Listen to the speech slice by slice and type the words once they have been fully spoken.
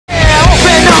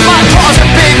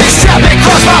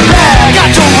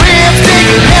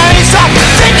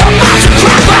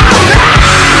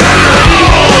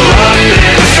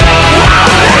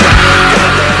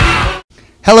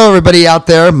Hello, everybody out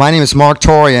there. My name is Marq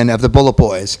Torien of the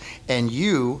BulletBoys, and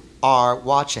you are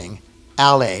watching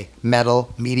LA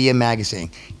Metal Media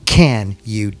Magazine. Can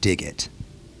you dig it?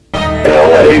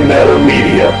 LA Metal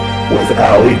Media with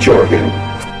Allie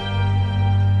Jorgen.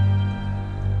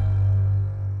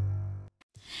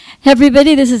 Hey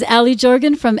everybody, this is Allie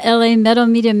Jorgen from LA Metal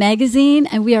Media Magazine,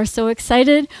 and we are so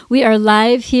excited. We are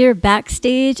live here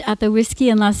backstage at the Whiskey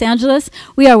in Los Angeles.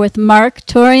 We are with Marq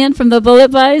Torien from the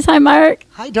BulletBoys. Hi, Marq.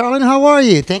 Hi, darling. How are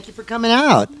you? Thank you for coming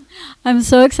out. I'm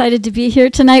so excited to be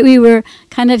here tonight. We were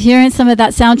kind of hearing some of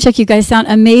that sound check. You guys sound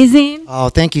amazing. Oh,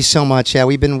 thank you so much. Yeah,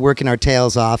 we've been working our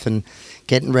tails off and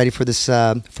getting ready for this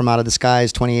From Out of the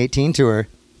Skies 2018 tour.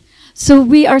 So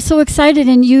we are so excited,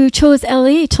 and you chose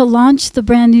LA to launch the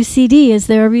brand new CD. Is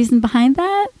there a reason behind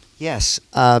that? Yes,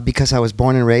 because I was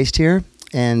born and raised here,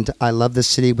 and I love this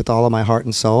city with all of my heart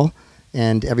and soul,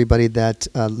 and everybody that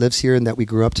lives here and that we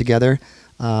grew up together.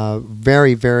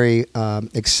 Very, very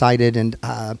excited, and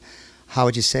how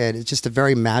would you say it? It's just a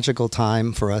very magical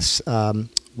time for us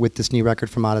with this new record,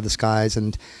 From Out of the Skies,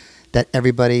 and that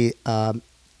everybody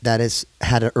that has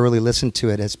had an early listen to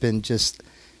it has been just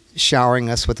showering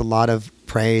us with a lot of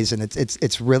praise, and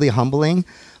it's really humbling,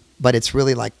 but it's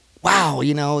really like, wow,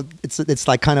 you know, it's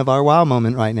like kind of our wow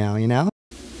moment right now, you know?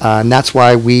 And that's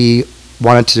why we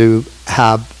wanted to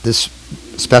have this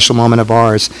special moment of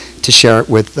ours to share it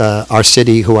with our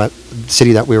city, the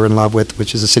city that we were in love with,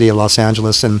 which is the city of Los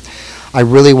Angeles. And I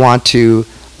really want to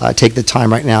take the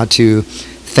time right now to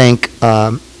thank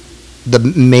the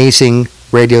amazing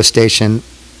radio station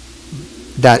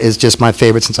that is just my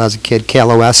favorite since I was a kid,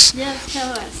 KLOS. Yes,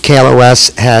 KLOS.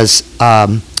 KLOS has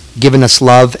given us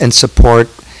love and support,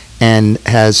 and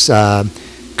has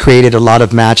created a lot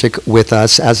of magic with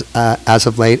us as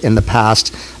of late in the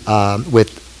past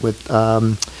with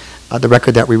the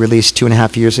record that we released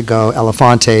 2.5 years ago,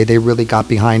 Elefante. They really got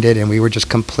behind it, and we were just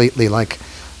completely like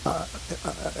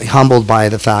humbled by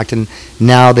the fact. And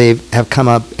now they have come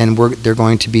up, and they're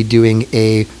going to be doing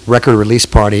a record release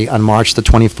party on March the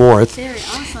 24th. Very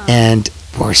awesome. And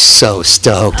we're so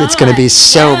stoked. It's going to be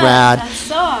so rad. That's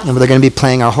so awesome. And they're going to be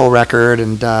playing our whole record,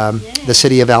 and the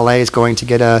city of LA is going to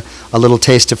get a little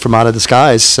taste of From Out of the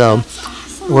Skies. So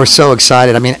awesome. We're so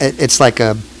excited. I mean, it's like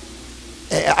I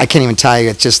can't even tell you,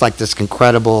 it's just like this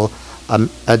incredible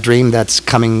a dream that's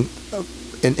coming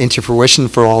into fruition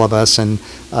for all of us. And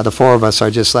the four of us are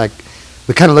just like,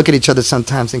 we kind of look at each other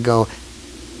sometimes and go,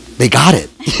 they got it.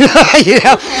 You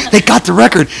know, they got the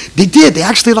record. They did. They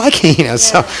actually like it. You know,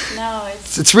 so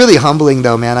it's really humbling,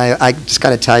 though, man. I just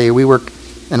got to tell you, we work,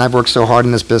 and I've worked so hard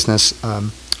in this business.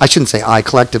 I shouldn't say I,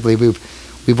 collectively.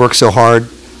 We've worked so hard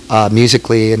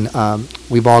musically, and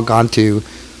we've all gone through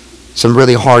some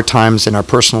really hard times in our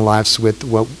personal lives with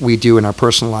what we do in our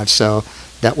personal lives. So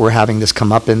that we're having this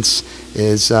comeuppance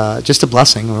is just a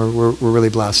blessing. We're really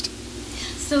blessed.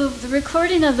 So the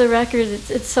recording of the record,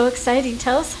 it's so exciting.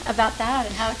 Tell us about that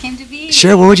and how it came to be.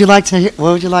 Sure. What would you like to hear?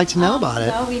 What would you like to know about it?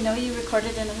 Well, we know you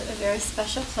recorded in a very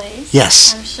special place.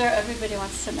 Yes. I'm sure everybody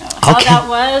wants to know how that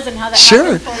was and how that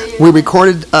happened for you. We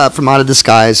recorded From Out of the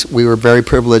Skies. We were very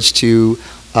privileged to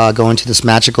go into this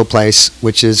magical place,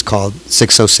 which is called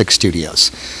 606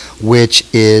 Studios, which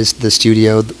is the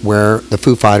studio where the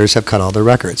Foo Fighters have cut all their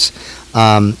records.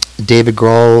 David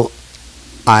Grohl,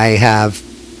 I have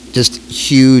just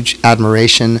huge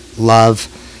admiration, love.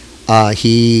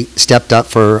 He stepped up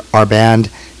for our band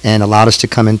and allowed us to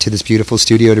come into this beautiful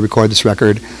studio to record this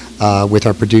record with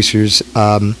our producers,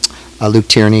 Luke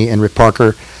Tierney and Rick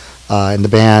Parker, in the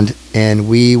band. And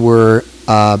we're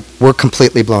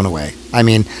completely blown away. I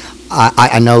mean,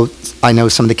 I know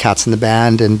some of the cats in the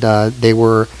band, and they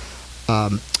were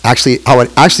actually, how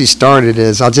it actually started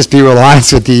is, I'll just be real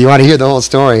honest with you. You want to hear the whole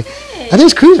story? Hey. And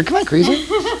there's Cruiser. Come on, Cruiser.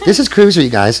 This is Cruiser, you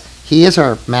guys. He is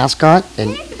our mascot,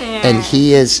 and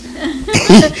he is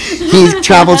he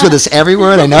travels with us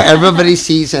everywhere, and I know everybody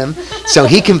sees him, so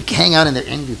he can hang out in there.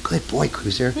 And good boy,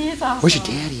 Cruiser. He's awesome. Where's your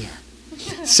daddy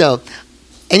at? So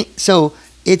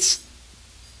it's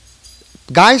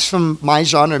guys from my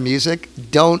genre of music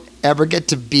don't ever get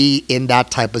to be in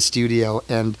that type of studio.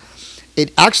 And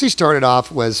it actually started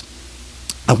off was,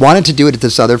 I wanted to do it at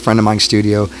this other friend of mine's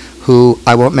studio, who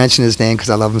I won't mention his name because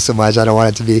I love him so much. I don't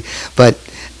want it to be, but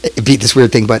it'd be this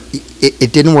weird thing, but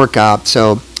it didn't work out.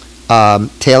 So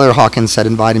Taylor Hawkins had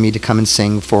invited me to come and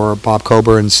sing for Bob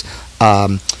Coburn's,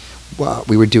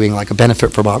 we were doing like a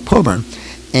benefit for Bob Coburn.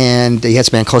 And he has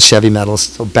a band called Chevy Metal,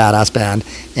 so badass band.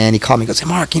 And he called me and goes, hey,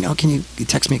 Mark, can you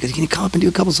text me? Can you come up and do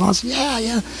a couple songs?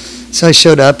 Yeah. So I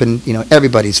showed up, and,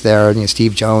 everybody's there.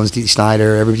 Steve Jones, Dee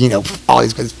Snider, all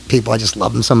these people. I just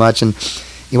love them so much. And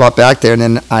he walked back there, and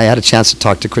then I had a chance to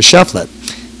talk to Chris Shefflett.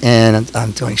 And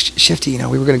I'm doing, Shifty,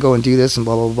 we were going to go and do this and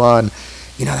blah, blah, blah. And,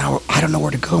 now I don't know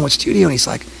where to go in what studio. And he's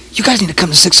like, you guys need to come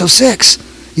to 606,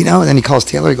 And then he calls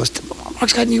Taylor. He goes,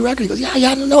 Mark's got a new record. He goes,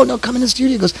 yeah, no, come in the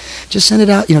studio. He goes, just send it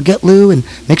out, get Lou and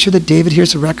make sure that David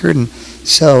hears the record. And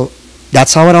so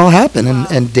that's how it all happened.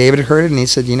 And David heard it and he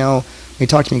said, when he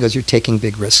talked to me, he goes, you're taking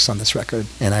big risks on this record.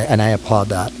 And I applaud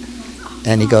that.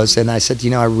 And he goes, and I said,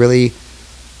 I really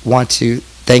want to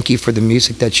thank you for the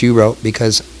music that you wrote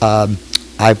because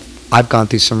I've gone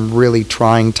through some really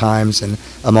trying times and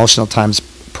emotional times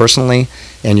personally,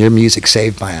 and your music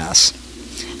saved my ass.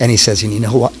 And he says, and you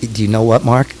know what? Do you know what,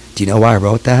 Mark? Do you know why I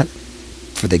wrote that?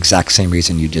 For the exact same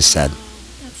reason you just said.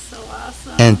 That's so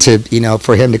awesome. And to,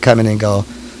 for him to come in and go,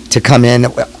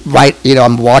 right,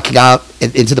 I'm walking out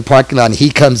into the parking lot and he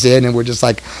comes in and we're just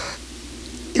like,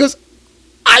 he goes,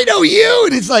 I know you.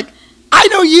 And it's like, I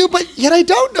know you, but yet I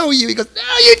don't know you. He goes,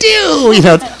 no, you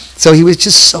do. So he was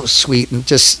just so sweet and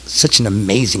just such an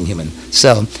amazing human.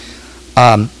 So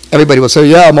everybody will say,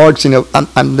 yeah, Mark's,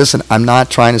 listen, I'm not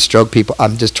trying to stroke people.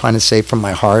 I'm just trying to say from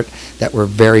my heart that we're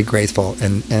very grateful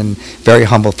and very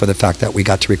humble for the fact that we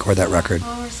got to record that record.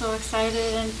 Oh, we're so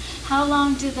excited. And how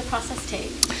long did the process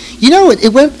take?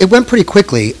 It went pretty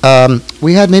quickly.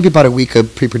 We had maybe about a week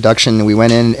of pre-production, and we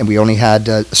went in and we only had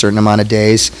a certain amount of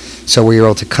days, so we were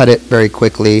able to cut it very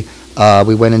quickly.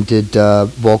 We went and did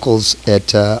vocals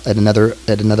at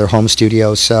another home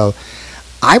studio. So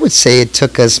I would say it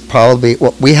took us probably.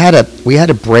 Well, we had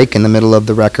a break in the middle of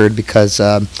the record because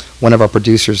one of our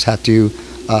producers had to.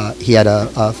 He had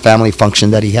a family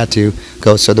function that he had to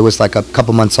go, so there was like a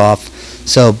couple months off.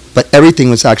 So, but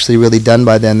everything was actually really done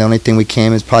by then. The only thing we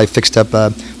came is probably fixed up.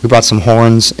 We brought some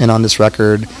horns in on this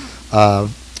record.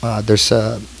 There's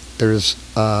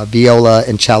viola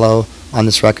and cello on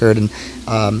this record, and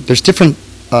there's different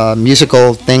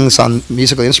musical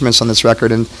instruments on this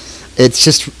record, and it's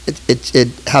just it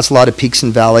has a lot of peaks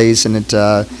and valleys, and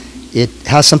it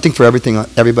has something for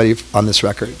everybody on this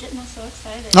record. You're getting us so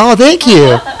excited. Oh, thank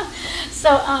you.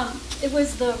 So, it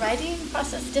was the writing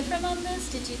process different on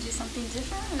this? Did you do something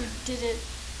different, or did it?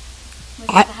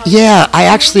 I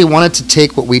actually wanted to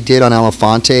take what we did on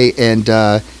Elefante and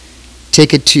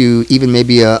take it to even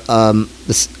maybe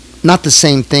not the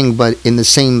same thing, but in the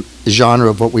same genre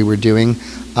of what we were doing.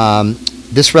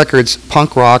 This record's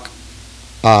punk rock,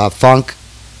 funk,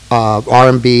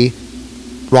 R&B,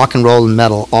 rock and roll, and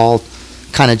metal, all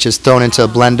kind of just thrown into a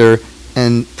blender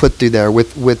and put through there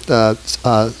with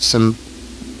some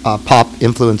pop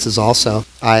influences also.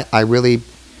 I really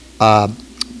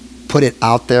put it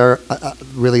out there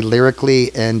really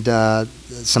lyrically, and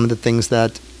some of the things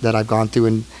that I've gone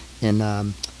through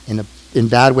in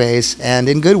bad ways and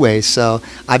in good ways. So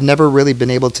I've never really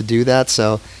been able to do that.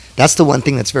 So that's the one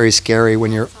thing that's very scary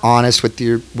when you're honest with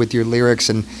your lyrics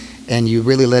and you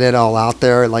really let it all out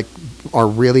there, like are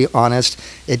really honest.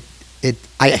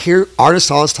 I hear artists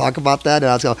always talk about that,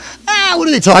 and I was go, what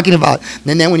are they talking about?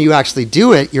 And then when you actually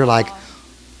do it, you're like,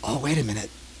 oh, wait a minute,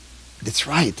 that's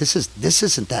right. This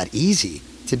isn't that easy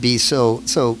to be so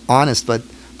honest. But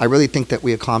I really think that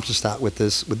we accomplished that with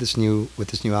this new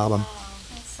album. Oh,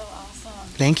 that's so awesome.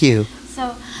 Thank you.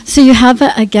 So you have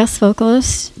a guest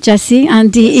vocalist, Jesse, on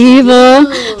De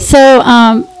Evil. So,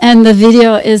 and the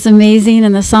video is amazing,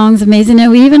 and the song's amazing,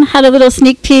 and we even had a little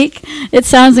sneak peek. It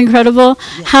sounds incredible.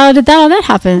 Yeah. How did all that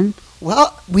happen?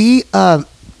 Well, we,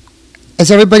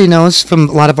 as everybody knows from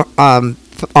a lot of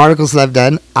articles that I've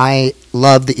done, I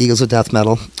love the Eagles of Death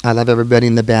Metal. I love everybody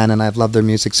in the band, and I've loved their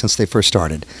music since they first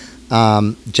started.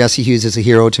 Jesse Hughes is a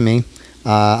hero to me.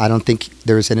 I don't think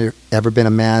there's ever been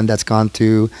a man that's gone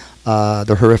through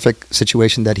the horrific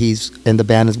situation that he's and the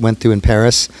band went through in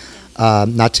Paris.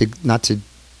 Not to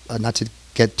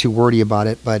get too wordy about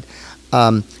it, but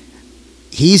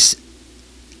he's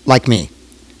like me.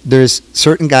 There's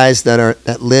certain guys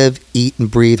that live, eat, and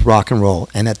breathe rock and roll,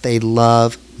 and that they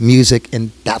love music,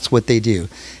 and that's what they do.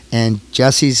 And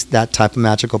Jesse's that type of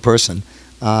magical person.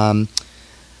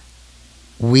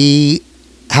 We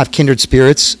have kindred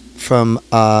spirits from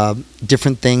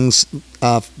different things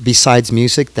besides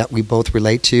music that we both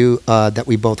relate to, that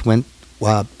we both went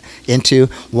into.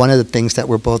 One of the things that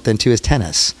we're both into is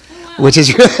tennis, which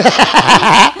is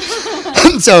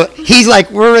so he's like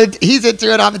he's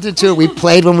into it, I'm into it. We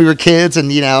played when we were kids,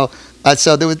 and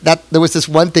so there was this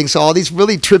one thing. So all these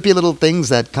really trippy little things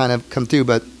that kind of come through.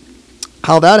 But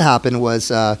how that happened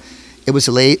was it was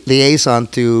a liaison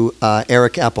through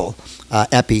Eric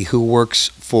Epi, who works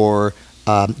for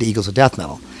the Eagles of Death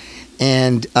Metal.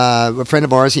 And a friend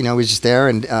of ours, was just there,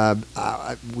 and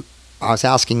I was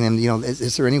asking them,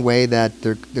 is there any way that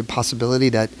the possibility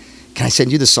that can I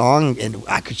send you the song? And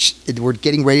we're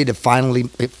getting ready to finally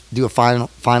do a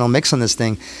final mix on this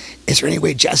thing. Is there any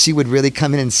way Jesse would really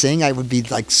come in and sing? I would be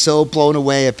like so blown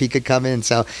away if he could come in.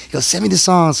 So he goes, send me the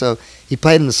song. So he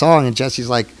played him the song, and Jesse's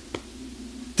like,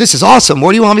 this is awesome.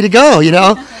 Where do you want me to go? You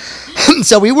know?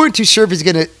 So we weren't too sure if he's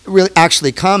going to really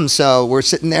actually come. So we're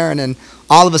sitting there, and then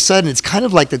all of a sudden, it's kind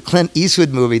of like the Clint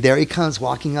Eastwood movie. There he comes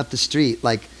walking up the street,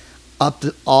 like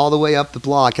all the way up the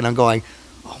block. And I'm going,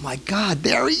 oh my God,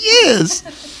 there he is.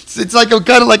 It's like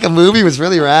kind of like a movie. It was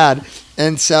really rad.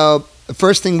 And so the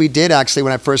first thing we did, actually,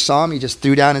 when I first saw him, he just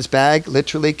threw down his bag,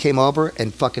 literally came over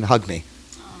and fucking hugged me.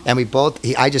 And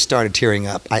I just started tearing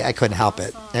up. I couldn't help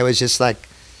it. It was just like,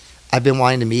 I've been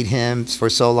wanting to meet him for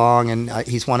so long, and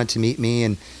he's wanted to meet me.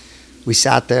 And we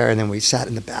sat there, and then we sat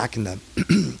in the back in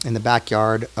the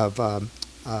backyard of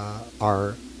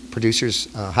our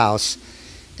producer's house,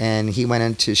 and he went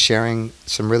into sharing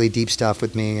some really deep stuff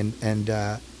with me,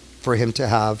 and for him to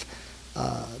have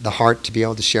the heart to be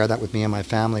able to share that with me and my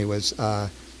family was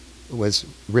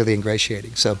really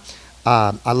ingratiating. So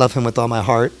I love him with all my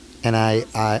heart, and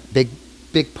I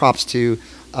big props to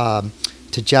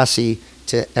Jesse,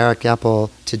 to Eric Apple,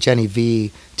 to Jenny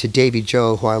V, to Davy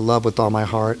Joe, who I love with all my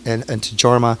heart, and to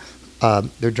Jorma,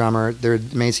 their drummer. They're an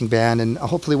amazing band, and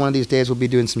hopefully one of these days we'll be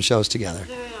doing some shows together.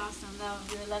 Very awesome.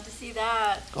 We would love to see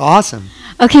that. Awesome.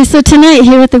 Okay, so tonight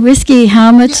here at the Whiskey,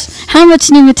 how much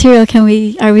new material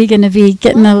are we going to be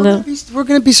getting a little? We're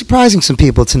going to be surprising some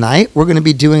people tonight. We're going to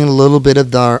be doing a little bit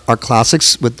of our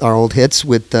classics with our old hits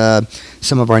with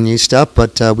some of our new stuff,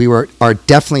 but we are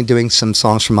definitely doing some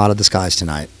songs from Out of the Skies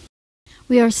tonight.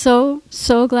 We are so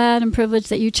glad and privileged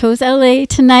that you chose LA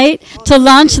tonight to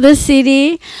launch this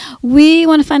CD. We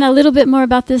want to find out a little bit more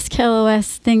about this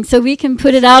KLOS thing so we can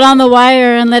put it out on the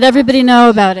wire and let everybody know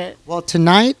about it. Well,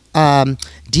 tonight,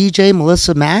 DJ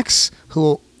Melissa Max,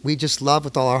 who we just love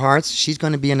with all our hearts, she's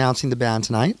going to be announcing the band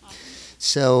tonight.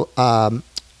 So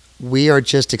we are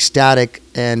just ecstatic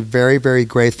and very, very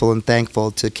grateful and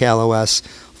thankful to KLOS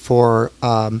for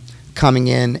coming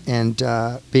in and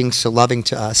being so loving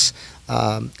to us.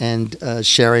 And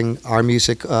sharing our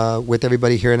music with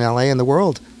everybody here in LA and the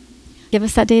world. Give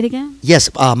us that date again. Yes,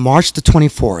 March the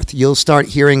 24th. You'll start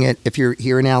hearing it. If you're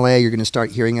here in LA, you're going to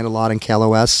start hearing it a lot in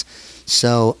KLOS.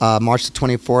 So March the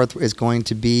 24th is going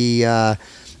to be a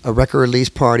record release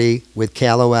party with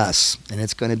KLOS. And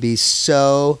it's going to be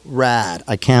so rad.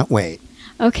 I can't wait.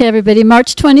 Okay, everybody,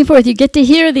 March 24th, you get to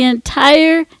hear the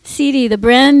entire CD, the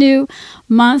brand new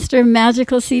Monster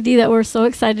Magical CD that we're so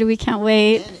excited we can't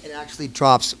wait. And it actually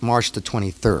drops March the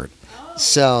 23rd.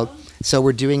 So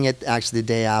we're doing it actually the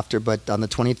day after, but on the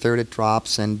 23rd it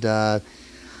drops. And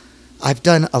I've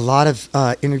done a lot of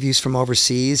interviews from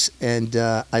overseas, and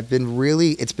it's been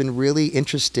really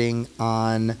interesting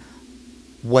on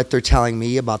what they're telling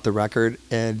me about the record,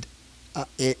 and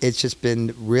it's just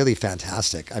been really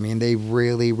fantastic. I mean, they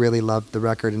really, really loved the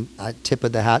record, and I tip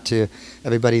of the hat to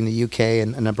everybody in the UK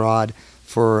and abroad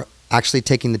for actually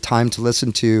taking the time to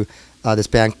listen to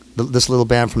this little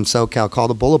band from SoCal called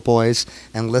the BulletBoys,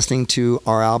 and listening to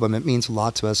our album. It means a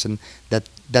lot to us, and that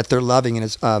they're loving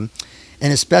it. And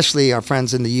especially our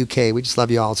friends in the UK. We just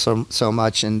love you all so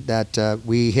much, and that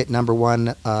we hit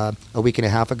 #1 a week and a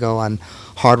half ago on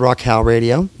Hard Rock Hal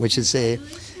Radio, which is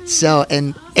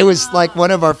and it was like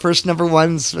one of our first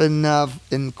 #1s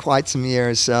in quite some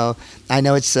years. So I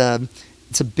know it's a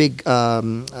big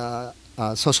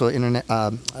social internet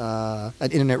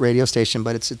an internet radio station,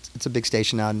 but it's a big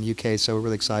station out in the UK. So we're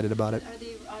really excited about it. Are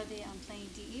they playing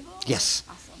D-Evil? Yes,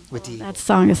 awesome. with D-Evil. That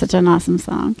song is such an awesome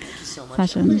song. Thank you so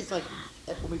much. It's like,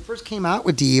 when we first came out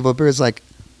with D-Evil, everybody's like,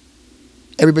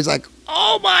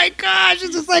 oh my gosh,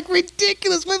 this is like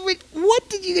ridiculous. What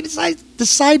did you decide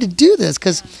to do this?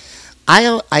 Because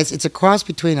it's a cross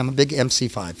between, I'm a big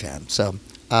MC5 fan, so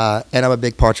and I'm a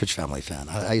big Partridge Family fan.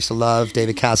 I used to love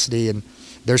David Cassidy and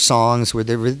their songs.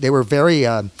 They were very,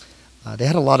 they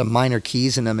had a lot of minor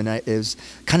keys in them, and it was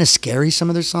kind of scary, some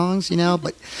of their songs,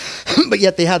 but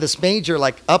yet they had this major,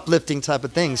 like, uplifting type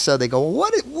of thing. So they go,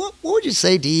 what would you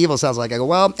say D-Evil sounds like? I go,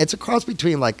 well, it's a cross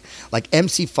between like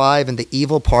MC5 and the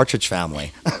evil Partridge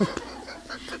Family.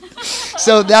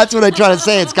 So that's what I try to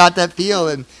say. It's got that feel,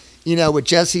 and with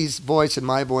Jesse's voice and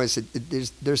my voice,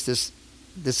 there's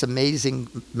this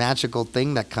amazing magical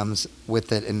thing that comes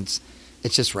with it, and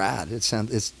it's just rad. It's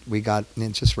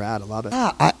just rad. I love it.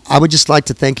 I would just like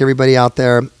to thank everybody out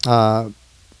there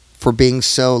for being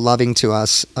so loving to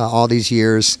us all these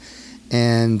years,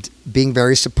 and being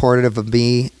very supportive of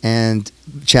me and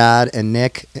Chad and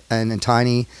Nick and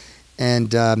Tiny,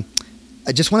 and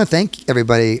I just want to thank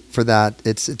everybody for that.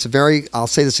 It's a very, I'll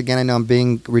say this again, I know I'm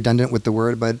being redundant with the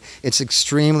word, but it's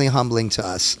extremely humbling to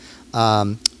us.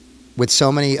 With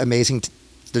so many amazing,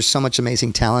 there's so much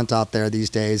amazing talent out there these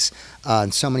days,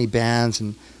 and so many bands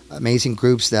and amazing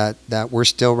groups that we're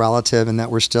still relative and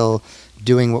that we're still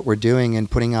doing what we're doing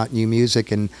and putting out new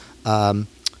music, and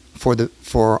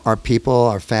for our people,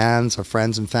 our fans, our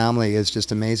friends and family is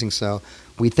just amazing. So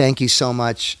we thank you so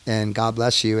much, and God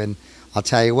bless you. And I'll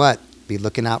tell you what, be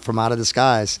looking out from out of the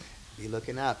skies. Be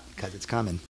looking up, because it's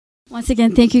coming. Once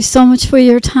again, thank you so much for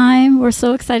your time. We're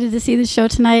so excited to see the show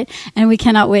tonight, and we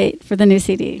cannot wait for the new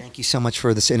CD. Thank you so much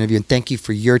for this interview, and thank you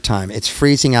for your time. It's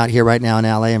freezing out here right now in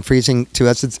LA, and freezing to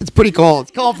us. It's pretty cold.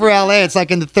 It's cold for LA. It's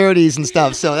like in the 30s and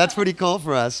stuff, so that's pretty cold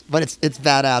for us. But it's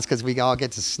badass because we all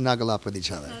get to snuggle up with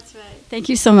each other. That's right. Thank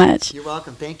you so much. You're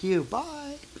welcome. Thank you.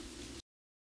 Bye.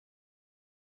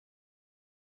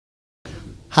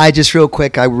 Hi, just real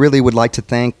quick, I really would like to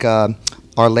thank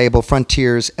our label,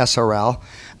 Frontiers SRL.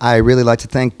 I really like to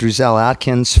thank Druzelle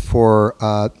Atkins for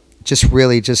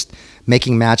just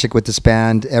making magic with this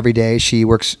band every day. She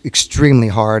works extremely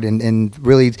hard in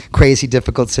really crazy,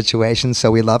 difficult situations,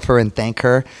 so we love her and thank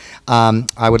her.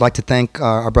 I would like to thank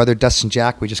our brother Dustin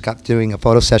Jack. We just got doing a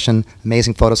photo session,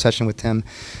 amazing photo session with him,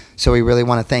 so we really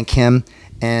want to thank him.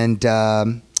 And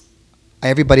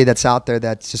everybody that's out there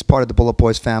that's just part of the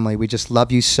BulletBoys family, we just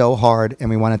love you so hard, and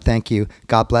we want to thank you.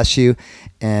 God bless you,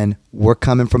 and we're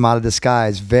coming from out of the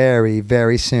skies very,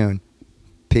 very soon.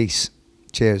 Peace.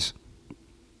 Cheers.